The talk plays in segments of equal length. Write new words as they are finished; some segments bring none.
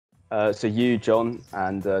So you, John,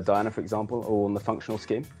 and Diana, for example, are all on the functional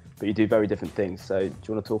scheme, but you do very different things. So do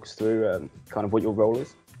you want to talk us through kind of what your role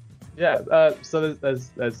is? Yeah, so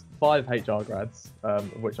there's 5 HR grads,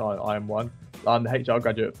 of which I am one. I'm the HR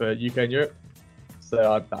graduate for UK and Europe,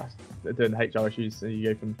 so I'm doing the HR issues. So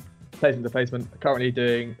you go from placement to placement. Currently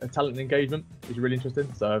doing a talent engagement, which is really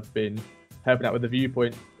interesting. So I've been helping out with the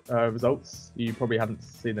Viewpoint results. You probably haven't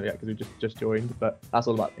seen them yet because we just joined, but that's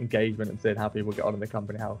all about engagement and seeing how people get on in the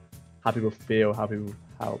company, how people feel,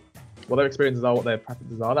 what their experiences are, what their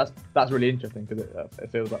preferences are. That's really interesting because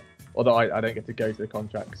it feels like, although I don't get to go to the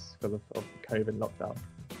contracts because of COVID lockdown,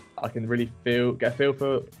 I can really get a feel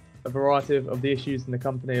for a variety of the issues in the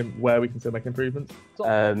company and where we can still make improvements.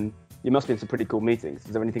 You must be in some pretty cool meetings.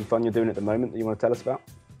 Is there anything fun you're doing at the moment that you want to tell us about?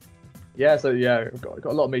 Yeah, I've got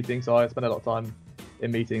a lot of meetings, so I spend a lot of time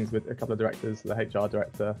in meetings with a couple of directors, the HR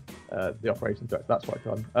director, the operations director. That's quite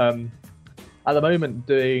fun. At the moment,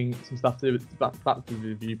 doing some stuff to do with back to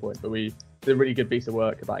the Viewpoint, but we did a really good piece of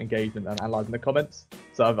work about engagement and analysing the comments.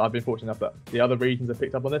 So I've been fortunate enough that the other regions have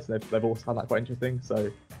picked up on this, and they've also found that quite interesting.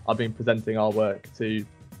 So I've been presenting our work to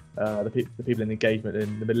the people in engagement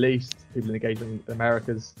in the Middle East, people in engagement in the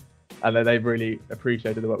Americas, and they've really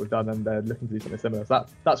appreciated the work we've done, and they're looking to do something similar. So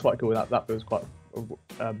that's quite cool. That feels quite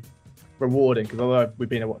rewarding, because although we've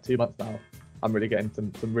been here 2 months now, I'm really getting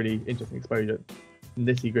some really interesting exposure,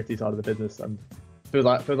 nitty gritty side of the business, and feels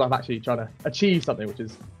like I'm actually trying to achieve something, which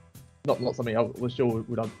is not something I was sure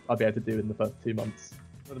I'd be able to do in the first 2 months.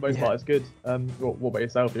 For the most part, it's good. What about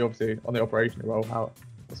yourself? You're obviously on the operational role. What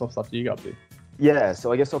sort of stuff do you get up to? Yeah,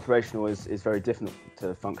 so I guess operational is very different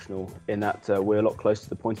to functional in that we're a lot closer to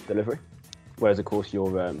the point of delivery, whereas of course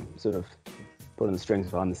you're sort of pulling the strings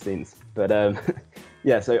behind the scenes. But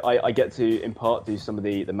yeah, so I get to in part do some of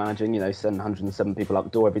the managing, send 107 people out the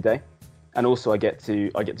door every day, and also I get to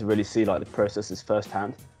really see like the processes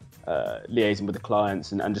firsthand, liaising with the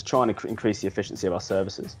clients and just trying to increase the efficiency of our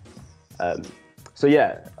services. So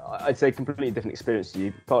yeah, I'd say completely different experience to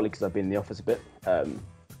you, partly because I've been in the office a bit.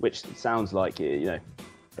 Which sounds like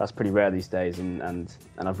that's pretty rare these days, and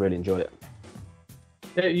I've really enjoyed it.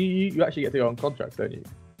 Yeah, you actually get to go on contracts, don't you?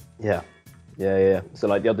 Yeah. So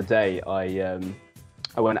like the other day, I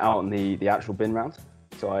went out on the actual bin round.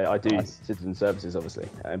 So I do Nice. citizen services, obviously,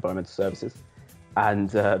 environmental services, and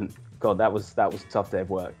God, that was a tough day of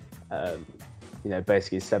work.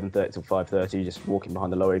 Basically 7:30 till 5:30, just walking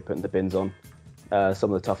behind the lorry, putting the bins on.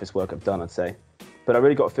 Some of the toughest work I've done, I'd say. But I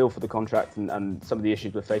really got a feel for the contract and some of the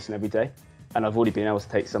issues we're facing every day. And I've already been able to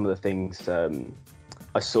take some of the things some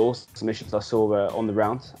issues I saw on the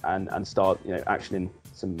round and start, actioning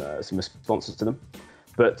some responses to them.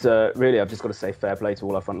 But really, I've just got to say fair play to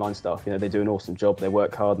all our frontline staff. They do an awesome job. They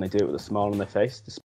work hard and they do it with a smile on their face.